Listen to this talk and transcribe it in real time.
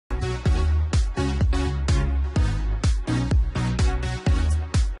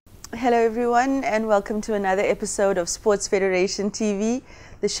Hello everyone and welcome to another episode of Sports Federation TV,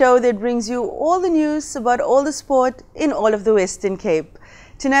 the show that brings you all the news about all the sport in all of the Western Cape.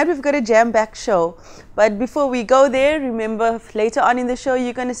 Tonight we've got a jam-packed show, but before we go there, remember later on in the show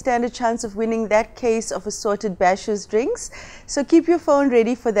you're going to stand a chance of winning that case of assorted Bashers drinks, so keep your phone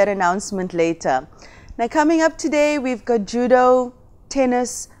ready for that announcement later. Now coming up today we've got judo,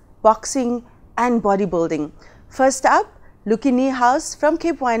 tennis, boxing and bodybuilding. First up, Luki Niehaus from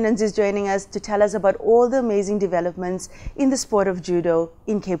Cape Winelands is joining us to tell us about all the amazing developments in the sport of judo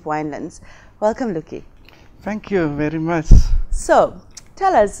in Cape Winelands. Welcome, Luki. Thank you very much. So,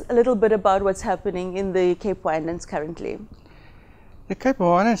 tell us a little bit about what's happening in the Cape Winelands currently. The Cape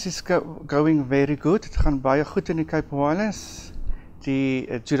Winelands is going very good. Het gaan baie goed in die Cape Winelands. Die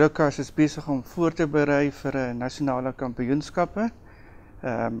judokas is besig om voor te berei vir nasionale kampioenskappe.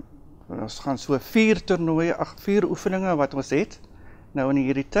 Ons gaan so 4 toernooie, 4 oefeninge wat ons het nou in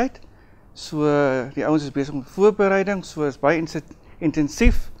hierdie tyd. So die ouens is besig met voorbereiding, so is baie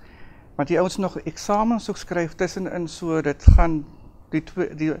intensief. Want die ouens nog eksamens ook skryf tussenin, so dit gaan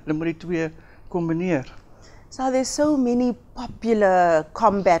hulle moet die twee kombineer. So there's so many popular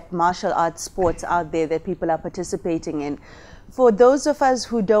combat martial arts sports out there that people are participating in. For those of us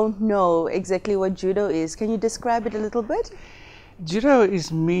who don't know exactly what judo is, can you describe it a little bit? Judo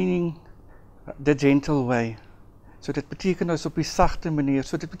is meaning the gentle way. So dit beteken ons op die sagte manier.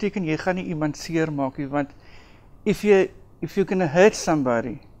 So dit beteken jy gaan nie iemand seermaak nie, want if you're going to hurt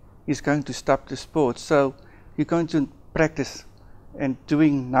somebody, he's going to stop the sport. So you're going to practice and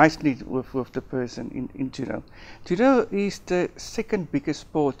doing nicely with the person in judo. Judo is the second biggest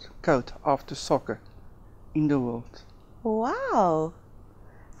sport code after soccer in the world. Wow,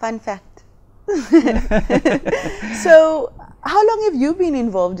 fun fact. So, how long have you been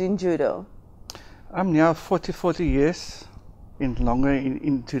involved in judo? I'm now 40 years longer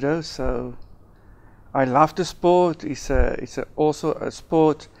in judo, so I love the sport. It's also a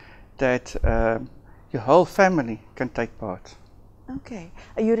sport that your whole family can take part. Okay,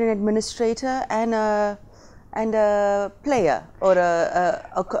 are you an administrator and a player, or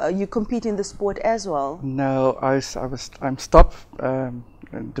you compete in the sport as well? No, I'm stopped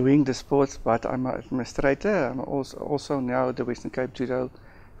doing the sports, but I'm an administrator. I'm also now the Western Cape Judo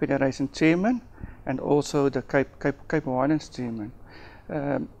Federation chairman and also the Cape Winelands chairman.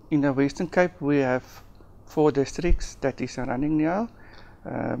 In the Western Cape we have 4 districts that is running now.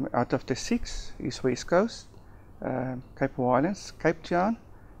 Out of the 6 is West Coast, Cape Winelands, Cape Town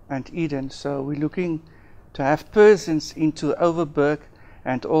and Eden. So we're looking to have persons into Overberg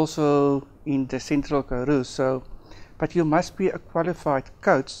and also in the Central Karoo. So, but you must be a qualified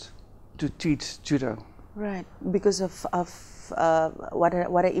coach to teach judo. Right, because of what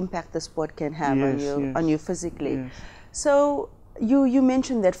an impact the sport can have on you physically. Yes. So you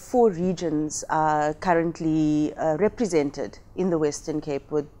mentioned that 4 regions are currently represented in the Western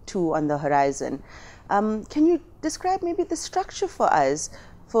Cape with 2 on the horizon. Can you describe maybe the structure for us,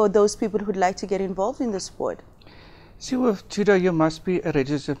 for those people who'd like to get involved in the sport? See, with judo you must be a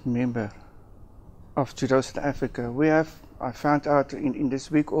registered member of Judo South Africa. I found out in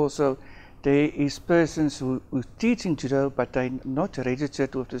this week also, there is persons who teaching judo but they're not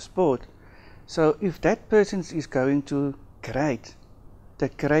registered with the sport. So if that person is going to grade,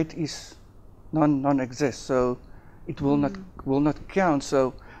 that grade is non-exist, so it will not count.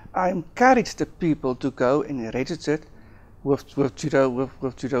 So I encourage the people to go and register with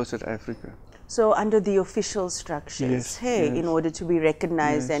Judo South Africa. So under the official structures, yes, hey, yes. In order to be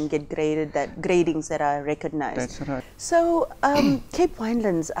recognized and get graded, gradings that are recognized. That's right. So Cape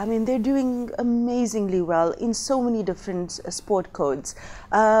Winelands, I mean, they're doing amazingly well in so many different sport codes.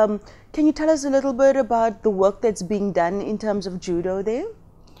 Can you tell us a little bit about the work that's being done in terms of judo there?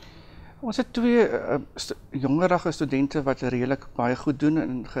 Ons het 2 jongerige studente wat redelik baie goed doen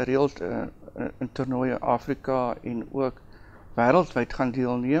en gereeld in toernooie Afrika en ook wêreldwyd gaan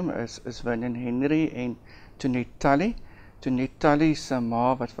deelneem is Winnen Henry en Tonet Tully. Tonet Tully se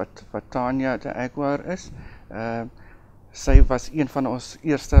ma wat Tanya de Aguiar is. Sy was een van ons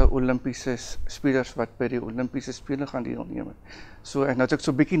eerste Olimpiese spelers wat by die Olimpiese spele gaan deelneem. So en nou het ek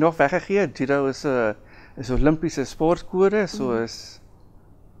so 'n bietjie nog weggegee. Judo is Olimpiese sportkode, so is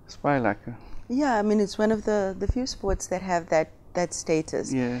baie lekker. Yeah, I mean it's one of the few sports that have that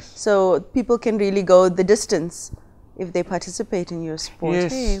status. Yes. So people can really go the distance if they participate in your sport.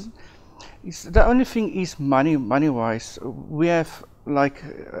 Yes. Hey. The only thing is money wise. We have like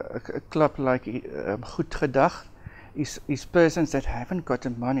a club like Goed Gedag is persons that haven't got the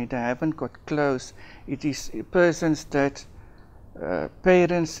money, they haven't got clothes. It is persons that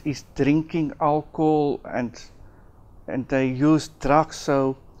parents is drinking alcohol and they use drugs.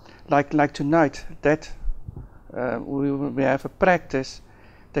 So like tonight, that we have a practice.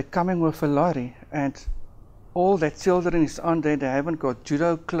 They're coming with a lorry, and all that children is on there. They haven't got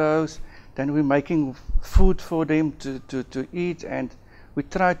judo clothes. Then we're making food for them to eat, and we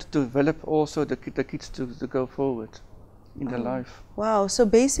try to develop also the kids to go forward in their life. Wow, so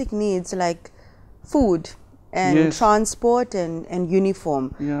basic needs like food and Yes. transport and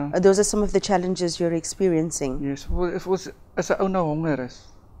uniform. Yeah. Those are some of the challenges you're experiencing. Yes, as 'n ou nou honger is,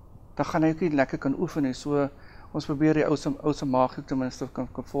 dan gaan hy ook nie lekker kan oefen nie. So ons probeer die ou se maag ten minste kan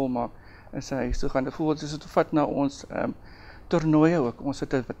volmaak in sy huis toe gaan. Byvoorbeeld as dit vat na ons toernooie ook. Ons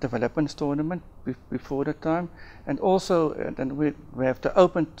het 'n development tournament before the time, and also then we have the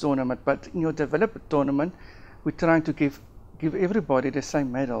open tournament. But in your development tournament, we're trying to give everybody the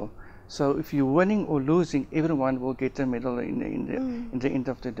same medal. So if you're winning or losing, everyone will get a medal in the end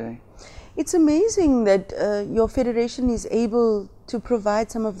of the day. It's amazing that your federation is able to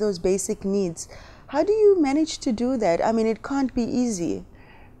provide some of those basic needs. How do you manage to do that? I mean, it can't be easy.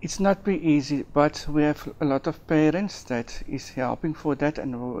 It's not be easy, but we have a lot of parents that is helping for that,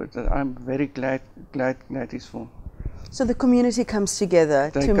 and I'm very glad it's for. So the community comes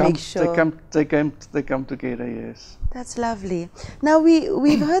together to make sure. They come together. Yes. That's lovely. Now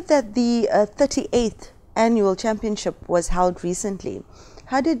we've heard that the 38th annual championship was held recently.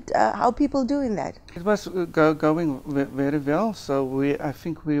 How people do in that? It was going very well. So I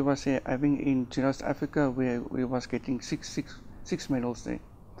think we was having in South Africa we was getting six medals there.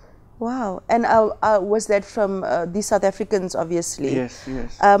 Wow. And was that from the South Africans, obviously? Yes,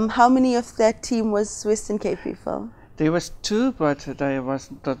 yes. How many of that team was Western Cape people? There was 2, but they was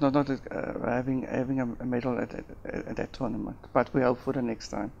not having a medal at that tournament. But we hope for the next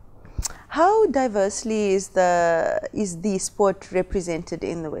time. How diversely is the sport represented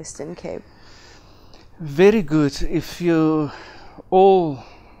in the Western Cape? Very good. If you all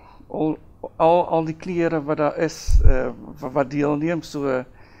die klere wat daar is wat deelneem, so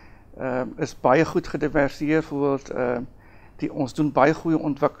is baie goed gediversifieer. Bijvoorbeeld ons doen baie goeie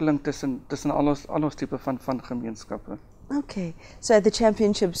ontwikkeling tussen al ons tipe van gemeenskappe. Okay, so at the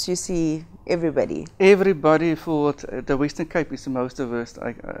championships you see everybody? Everybody for the Western Cape is the most diverse,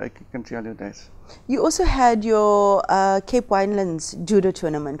 I can tell you that. You also had your Cape Winelands Judo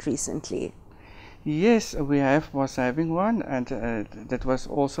tournament recently. Yes, we was having one, and that was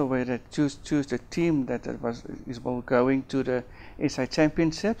also where they choose the team that is going to the SA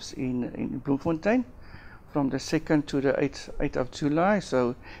Championships in Bloemfontein from the 2nd to the 8th of July.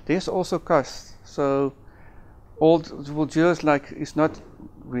 So there's also cost. So all the judges, like, it's not,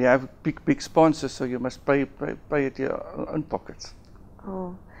 we have big sponsors, so you must pay at your own pockets.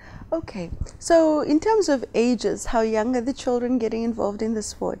 Oh, okay. So in terms of ages, how young are the children getting involved in the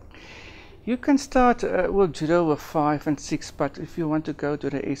sport? You can start with judo with 5 and 6, but if you want to go to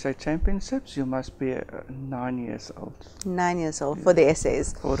the SA Championships, you must be 9 years old. 9 years old, yeah. For the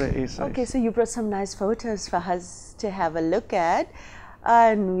essays. For the essays. Okay, so you brought some nice photos for us to have a look at.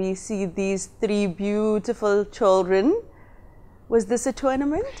 And we see these 3 beautiful children. Was this a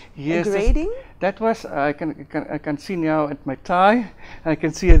tournament? Yes. A grading? That was, I can see now at my tie, I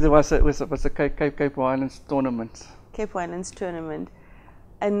can see it was a Cape Winelands tournament. Cape Winelands tournament.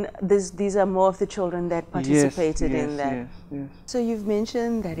 And these are more of the children that participated in that. Yes. So you've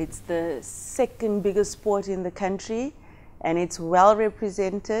mentioned that it's the 2nd biggest sport in the country, and it's well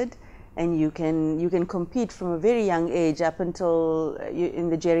represented, and you can compete from a very young age up until in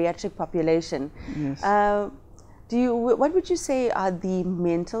the geriatric population. Yes. What would you say are the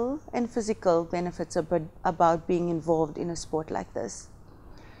mental and physical benefits about being involved in a sport like this?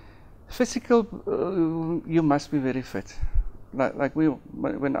 Physical, you must be very fit. Like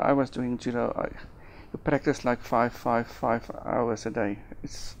when I was doing judo, you practice like 5 hours a day.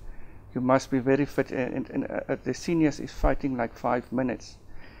 You must be very fit, and the seniors is fighting like 5 minutes.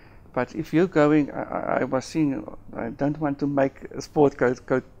 But if you're going, I was seeing, I don't want to make a sport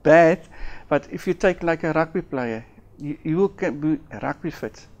go bad, but if you take like a rugby player, you can be rugby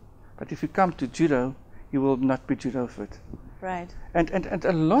fit. But if you come to judo, you will not be judo fit. Right. And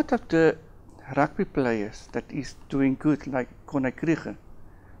a lot of the rugby players that is doing good, like Conor Krieger,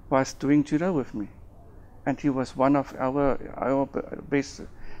 was doing judo with me, and he was one of our best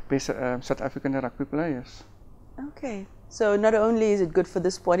South African rugby players. Okay, so not only is it good for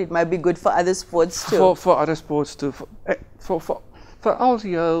the sport, it might be good for other sports too. For other sports too. For al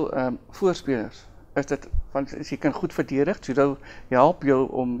jou voorspelers is dit, want as jy kan goed verdedig, judo help jou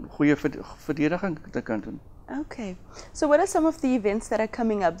om goeie verdediging te kan doen. Okay, so what are some of the events that are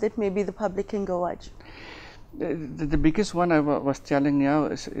coming up that maybe the public can go watch? The biggest one I was telling now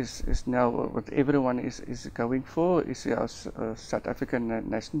is now what everyone is going for is our South African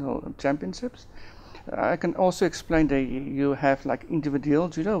national championships. I can also explain that you have like individual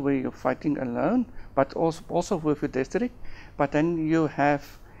judo where you're fighting alone, but also with your district. But then you have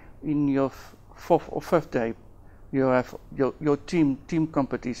in your fourth or fifth day, you have your team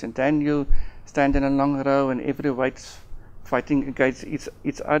competition. Then you stand in a long row and every weight's fighting against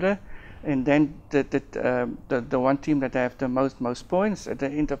each other. And then the one team that have the most points at the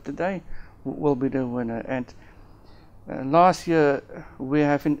end of the day will be the winner. And last year we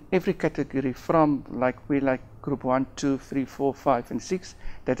have in every category from like group 1, 2, 3, 4, 5 and 6.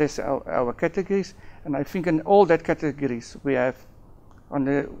 That is our categories. And I think in all that categories we have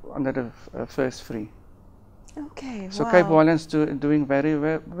under the first 3. Okay. So wow. Cape Winelands doing very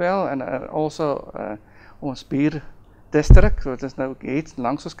well, and also ons buur district, so dit is nou iets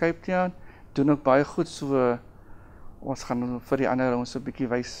langs ons Cape Town, doen ook baie goed, so ons gaan vir die ander ons 'n bietjie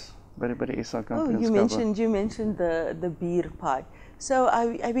wys by die SA kampioenskappe. Oh, you mentioned the beer part. So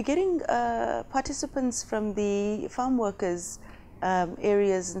are we getting participants from the farm workers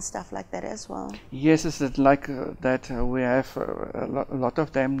areas and stuff like that as well? Yes, it's like that. We have a lot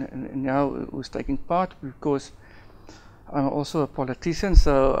of them now who's taking part, because I'm also a politician,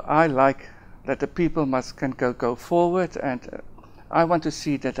 so I like that the people can go forward, and I want to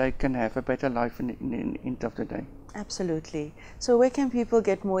see that they can have a better life in the end of the day. Absolutely. So where can people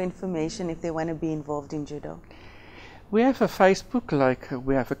get more information if they want to be involved in judo? We have a Facebook, like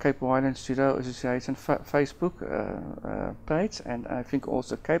we have a Cape Winelands Judo Association Facebook page, and I think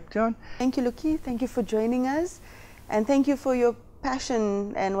also Cape Town. Thank you, Luki. Thank you for joining us, and thank you for your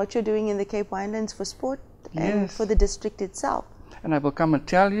passion and what you're doing in the Cape Winelands for sport and for the district itself. And I will come and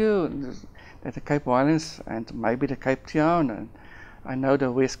tell you that the Cape Winelands and maybe the Cape Town, and I know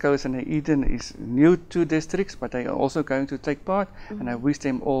the West Coast and the Eden is new 2 districts, but they are also going to take part, and I wish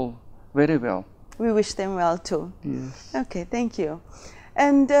them all very well. We wish them well too. Yes. Okay, thank you.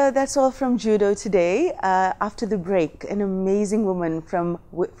 And that's all from Judo today. After the break, an amazing woman from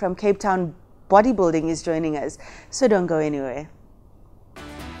Cape Town bodybuilding is joining us, so don't go anywhere.